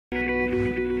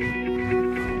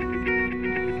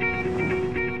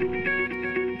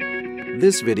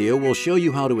This video will show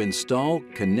you how to install,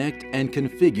 connect, and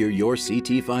configure your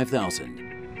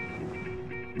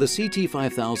CT5000. The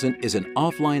CT5000 is an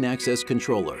offline access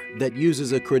controller that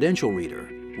uses a credential reader,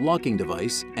 locking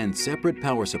device, and separate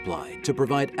power supply to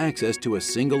provide access to a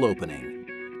single opening.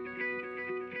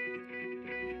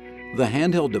 The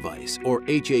handheld device, or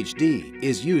HHD,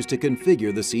 is used to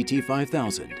configure the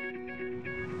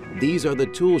CT5000. These are the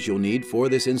tools you'll need for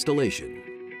this installation.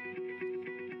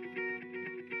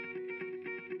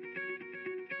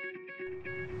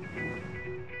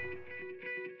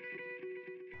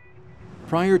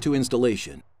 Prior to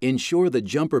installation, ensure the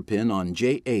jumper pin on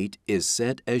J8 is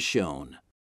set as shown.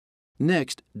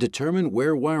 Next, determine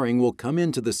where wiring will come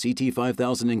into the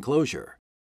CT5000 enclosure.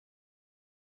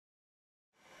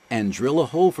 And drill a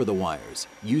hole for the wires,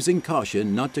 using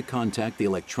caution not to contact the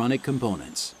electronic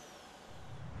components.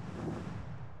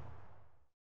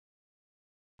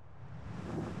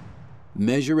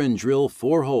 Measure and drill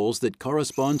 4 holes that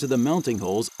correspond to the mounting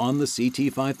holes on the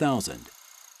CT5000.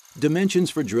 Dimensions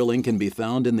for drilling can be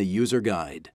found in the user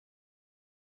guide.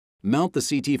 Mount the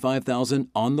CT5000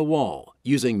 on the wall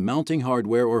using mounting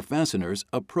hardware or fasteners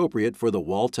appropriate for the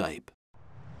wall type.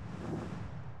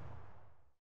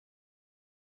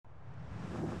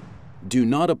 Do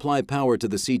not apply power to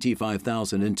the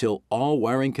CT5000 until all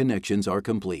wiring connections are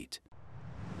complete.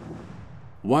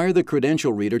 Wire the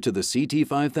credential reader to the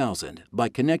CT5000 by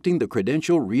connecting the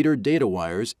credential reader data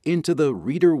wires into the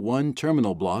Reader 1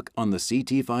 terminal block on the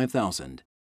CT5000.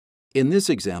 In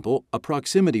this example, a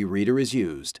proximity reader is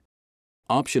used.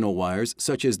 Optional wires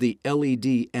such as the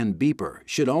LED and beeper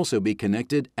should also be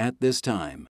connected at this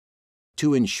time.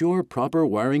 To ensure proper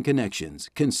wiring connections,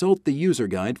 consult the user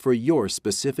guide for your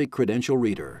specific credential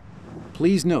reader.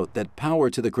 Please note that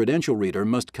power to the credential reader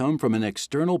must come from an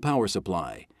external power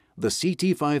supply. The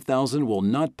CT5000 will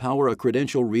not power a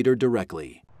credential reader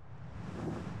directly.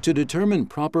 To determine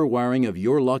proper wiring of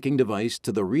your locking device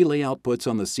to the relay outputs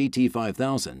on the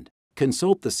CT5000,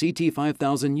 consult the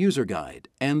CT5000 user guide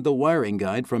and the wiring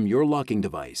guide from your locking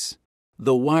device.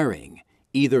 The wiring,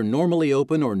 either normally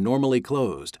open or normally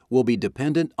closed, will be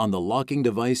dependent on the locking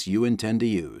device you intend to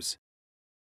use.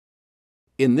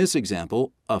 In this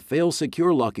example, a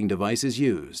fail-secure locking device is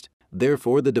used.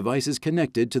 Therefore, the device is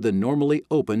connected to the normally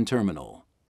open terminal.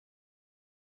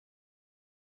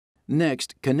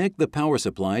 Next, connect the power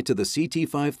supply to the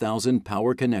CT5000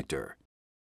 power connector.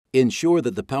 Ensure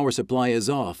that the power supply is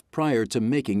off prior to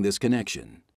making this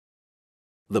connection.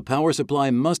 The power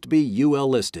supply must be UL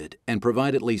listed and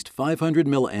provide at least 500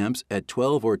 milliamps at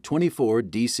 12 or 24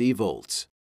 DC volts.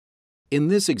 In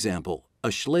this example, a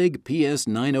Schlage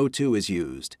PS902 is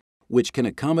used, which can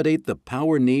accommodate the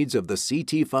power needs of the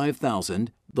CT5000,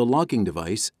 the locking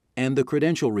device, and the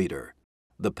credential reader.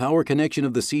 The power connection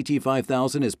of the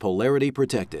CT5000 is polarity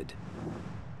protected.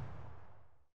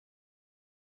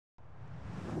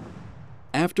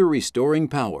 After restoring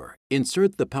power,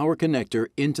 insert the power connector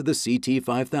into the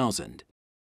CT5000.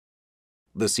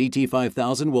 The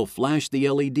CT5000 will flash the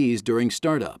LEDs during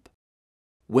startup.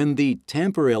 When the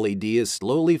tamper LED is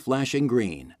slowly flashing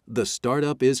green, the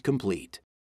startup is complete.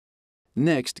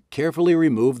 Next, carefully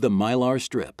remove the mylar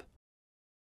strip.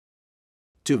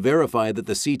 To verify that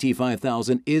the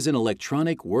CT5000 is in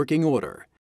electronic working order,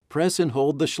 press and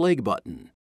hold the Schlage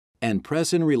button, and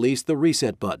press and release the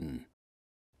reset button.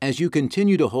 As you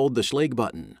continue to hold the Schlage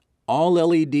button, all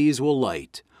LEDs will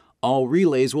light, all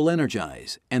relays will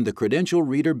energize, and the credential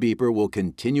reader beeper will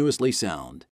continuously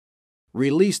sound.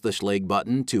 Release the Schlage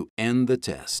button to end the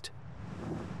test.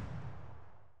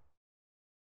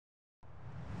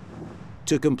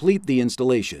 To complete the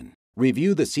installation,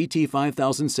 review the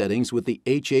CT5000 settings with the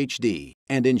HHD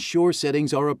and ensure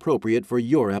settings are appropriate for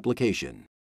your application.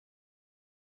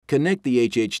 Connect the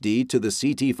HHD to the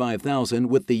CT5000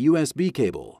 with the USB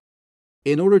cable.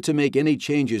 In order to make any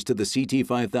changes to the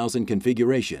CT5000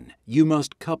 configuration, you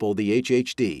must couple the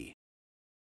HHD.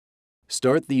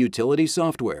 Start the utility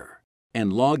software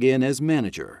and log in as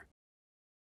manager.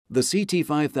 The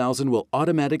CT5000 will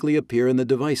automatically appear in the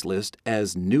device list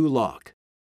as New Lock.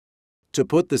 To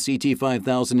put the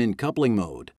CT5000 in coupling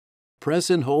mode, press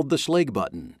and hold the Schlage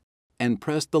button and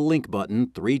press the link button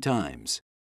 3 times.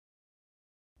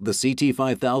 The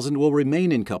CT5000 will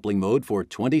remain in coupling mode for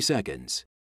 20 seconds.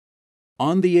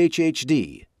 On the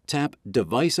HHD, tap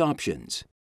Device Options.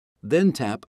 Then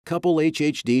tap Couple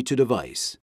HHD to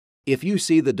Device. If you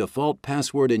see the default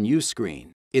password and use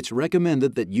screen, it's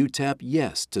recommended that you tap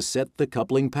Yes to set the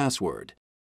coupling password.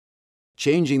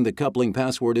 Changing the coupling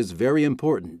password is very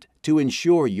important to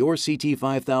ensure your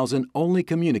CT5000 only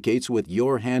communicates with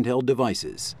your handheld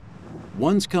devices.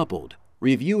 Once coupled,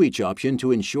 Review each option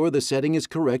to ensure the setting is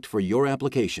correct for your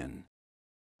application.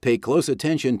 Pay close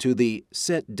attention to the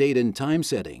Set Date and Time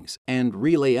settings and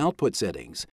Relay Output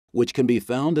settings, which can be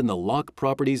found in the Lock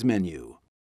Properties menu.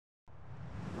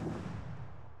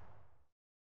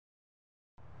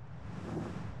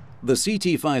 The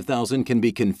CT5000 can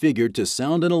be configured to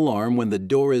sound an alarm when the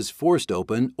door is forced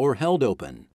open or held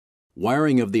open.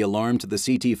 Wiring of the alarm to the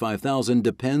CT5000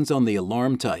 depends on the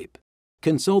alarm type.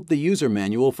 Consult the user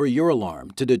manual for your alarm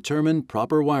to determine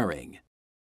proper wiring.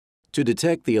 To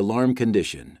detect the alarm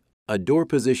condition, a door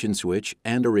position switch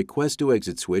and a request to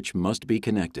exit switch must be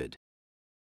connected.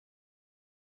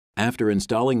 After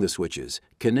installing the switches,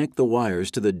 connect the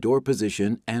wires to the door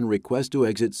position and request to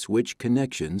exit switch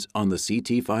connections on the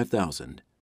CT5000.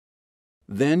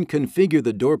 Then configure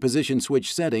the door position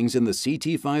switch settings in the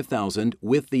CT5000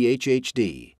 with the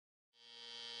HHD.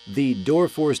 The door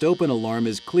forced open alarm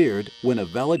is cleared when a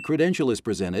valid credential is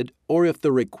presented or if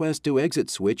the request to exit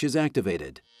switch is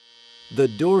activated. The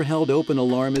door held open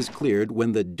alarm is cleared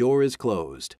when the door is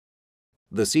closed.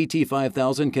 The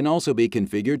CT5000 can also be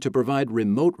configured to provide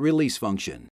remote release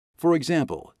function, for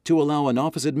example, to allow an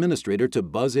office administrator to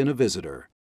buzz in a visitor.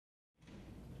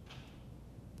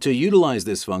 To utilize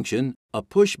this function, a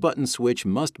push-button switch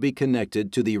must be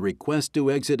connected to the request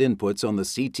to exit inputs on the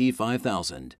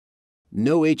CT5000.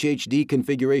 No HHD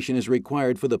configuration is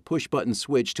required for the push-button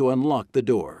switch to unlock the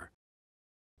door.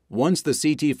 Once the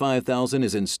CT5000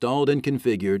 is installed and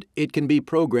configured, it can be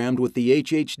programmed with the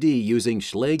HHD using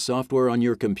Schlage software on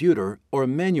your computer or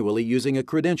manually using a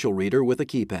credential reader with a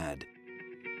keypad.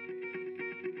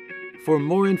 For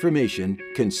more information,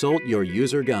 consult your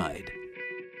user guide.